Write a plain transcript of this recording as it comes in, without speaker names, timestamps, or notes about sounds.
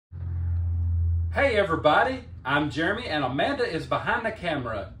Hey everybody, I'm Jeremy and Amanda is behind the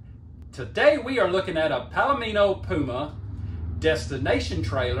camera. Today we are looking at a Palomino Puma destination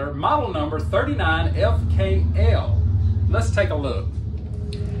trailer, model number 39FKL. Let's take a look.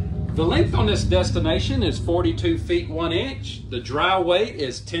 The length on this destination is 42 feet 1 inch. The dry weight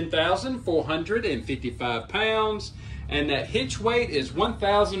is 10,455 pounds and that hitch weight is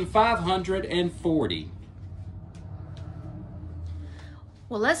 1,540.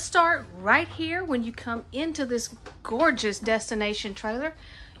 Well, let's start right here. When you come into this gorgeous destination trailer,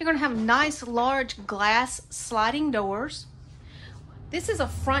 you're going to have nice large glass sliding doors. This is a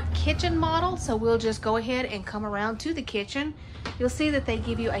front kitchen model, so we'll just go ahead and come around to the kitchen. You'll see that they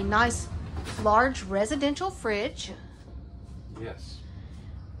give you a nice large residential fridge. Yes.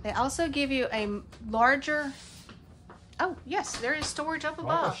 They also give you a larger, oh yes, there is storage up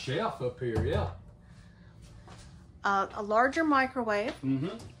above. Oh, a shelf up here, yeah. A larger microwave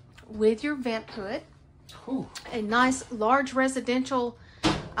with your vent hood. Ooh. A nice large residential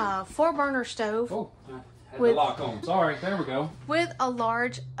 4-burner stove. Oh, I had the lock on. Sorry, there we go. With a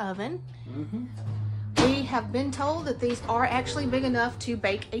large oven. We have been told that these are actually big enough to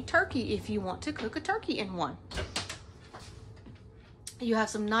bake a turkey if you want to cook a turkey in one. You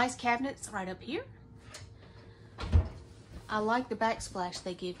have some nice cabinets right up here. I like the backsplash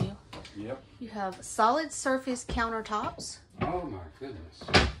they give you. Yep. You have solid surface countertops. Oh my goodness.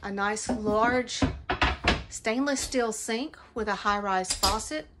 A nice large stainless steel sink with a high-rise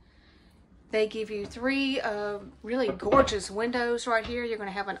faucet. They give you 3 really gorgeous windows right here. You're going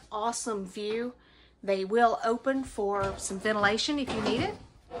to have an awesome view. They will open for some ventilation if you need it.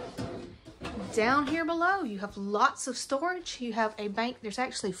 Down here below, you have lots of storage. You have a bank. There's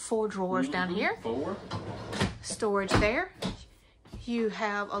actually 4 drawers down here. 4. Storage there. You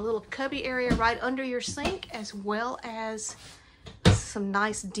have a little cubby area right under your sink, as well as some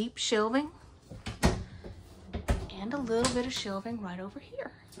nice deep shelving. And a little bit of shelving right over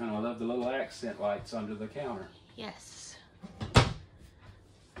here. And I love the little accent lights under the counter. Yes.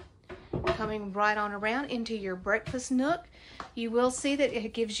 Coming right on around into your breakfast nook, you will see that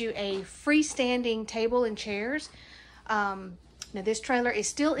it gives you a freestanding table and chairs. Now this trailer is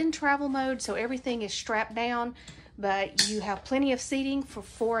still in travel mode, so everything is strapped down, but you have plenty of seating for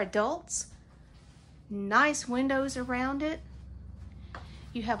 4 adults. Nice windows around it.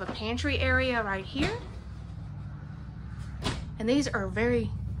 You have a pantry area right here. And these are very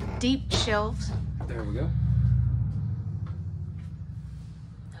deep shelves. There we go.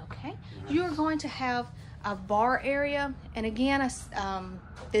 Okay. You are going to have a bar area. And again,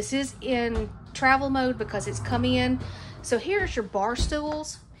 this is in travel mode because it's coming in. So here's your bar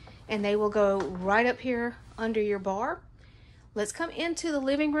stools, and they will go right up here under your bar. Let's come into the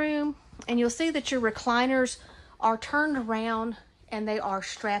living room, and you'll see that your recliners are turned around and they are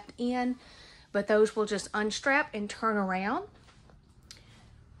strapped in, but those will just unstrap and turn around.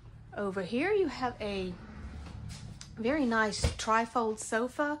 Over here you have a very nice trifold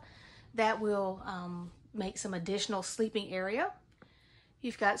sofa that will make some additional sleeping area.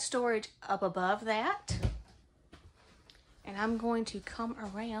 You've got storage up above that. And I'm going to come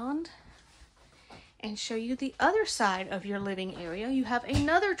around and show you the other side of your living area. You have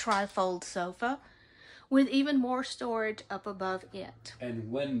another trifold sofa with even more storage up above it.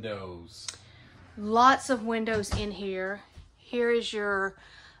 And windows. Lots of windows in here. Here is your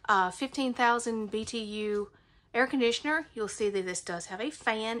 15,000 BTU air conditioner. You'll see that this does have a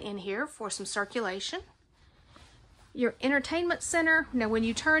fan in here for some circulation. Your entertainment center. Now when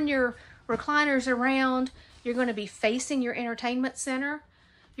you turn your recliners around, you're going to be facing your entertainment center.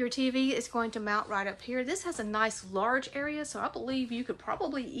 Your TV is going to mount right up here. This has a nice large area, so I believe you could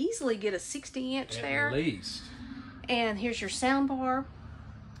probably easily get a 60-inch there. At least. And here's your sound bar.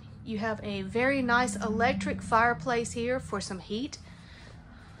 You have a very nice electric fireplace here for some heat.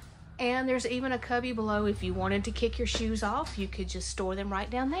 And there's even a cubby below. If you wanted to kick your shoes off, you could just store them right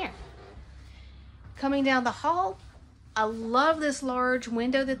down there. Coming down the hall, I love this large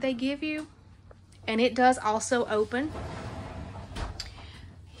window that they give you. And it does also open.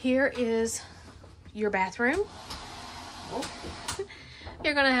 Here is your bathroom.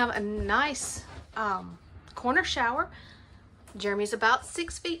 You're going to have a nice corner shower. Jeremy's about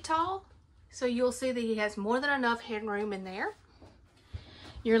 6 feet tall, so you'll see that he has more than enough headroom in there.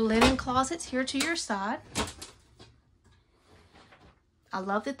 Your linen closets here to your side. I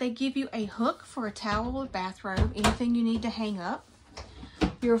love that they give you a hook for a towel or bathrobe, anything you need to hang up.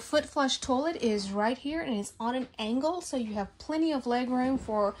 Your foot flush toilet is right here and it's on an angle, so you have plenty of leg room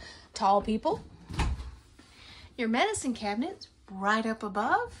for tall people. Your medicine cabinet right up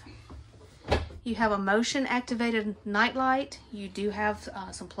above. You have a motion activated night light. You do have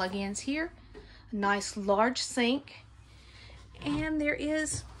some plug-ins here. a nice large sink, and there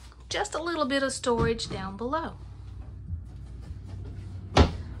is just a little bit of storage down below. All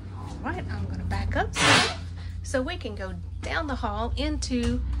right, I'm going to back up so we can go down the hall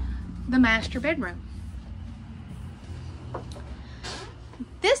into the master bedroom.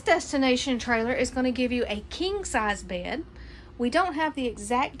 This destination trailer is going to give you a king size bed. We don't have the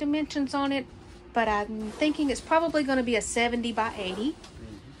exact dimensions on it, but I'm thinking it's probably going to be a 70 by 80.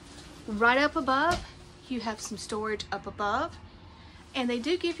 Right up above, you have some storage up above, and they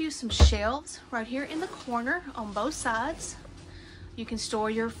do give you some shelves right here in the corner on both sides. You can store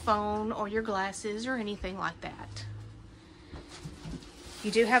your phone or your glasses or anything like that.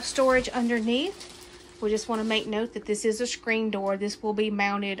 You do have storage underneath. We just want to make note that this is a screen door. This will be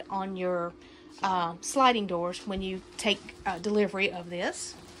mounted on your sliding doors when you take delivery of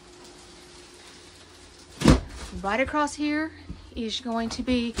this. Right across here is going to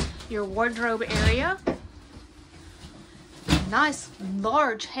be your wardrobe area. Nice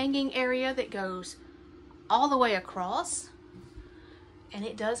large hanging area that goes all the way across. And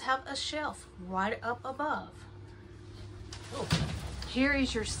it does have a shelf right up above. Here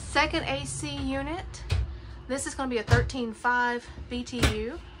is your second AC unit. This is going to be a 13.5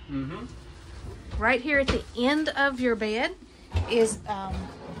 BTU. Right here at the end of your bed is a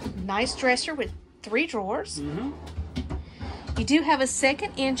nice dresser with 3 drawers. You do have a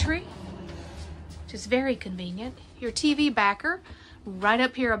second entry, which is very convenient. Your TV backer right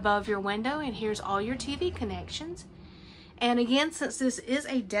up here above your window, and here's all your TV connections. And again, since this is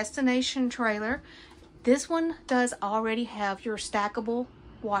a destination trailer, this one does already have your stackable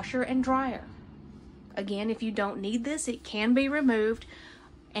washer and dryer. Again, if you don't need this, it can be removed,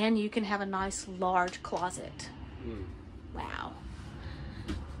 and you can have a nice large closet. Wow.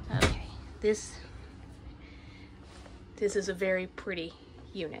 Okay, this is a very pretty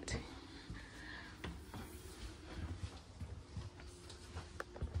unit.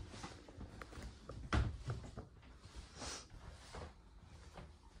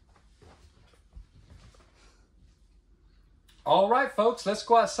 All right, folks, let's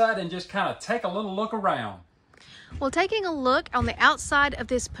go outside and just kind of take a little look around. Well, taking a look on the outside of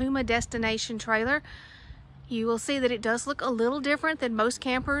this Puma destination trailer, you will see that it does look a little different than most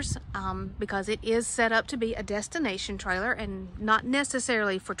campers because it is set up to be a destination trailer and not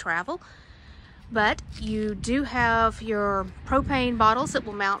necessarily for travel. But you do have your propane bottles that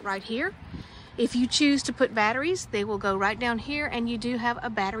will mount right here. If you choose to put batteries, they will go right down here, and you do have a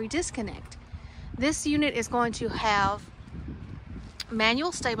battery disconnect. This unit is going to have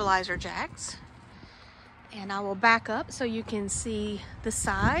manual stabilizer jacks, and I will back up so you can see the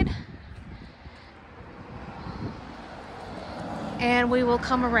side, and we will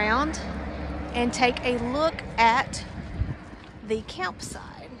come around and take a look at the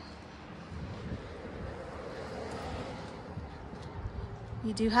campsite.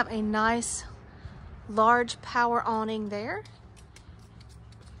 You do have a nice large power awning there.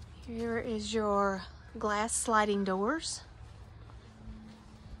 Here is your glass sliding doors.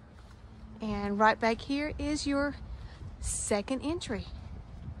 And right back here is your second entry.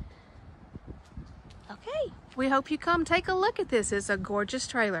 Okay, we hope you come take a look at this. It's a gorgeous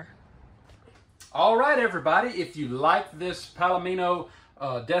trailer. All right, everybody, if you like this Palomino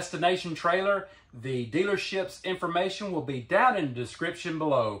destination trailer, the dealership's information will be down in the description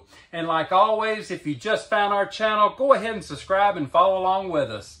below. And like always, if you just found our channel, go ahead and subscribe and follow along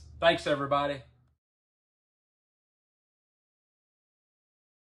with us. Thanks, everybody.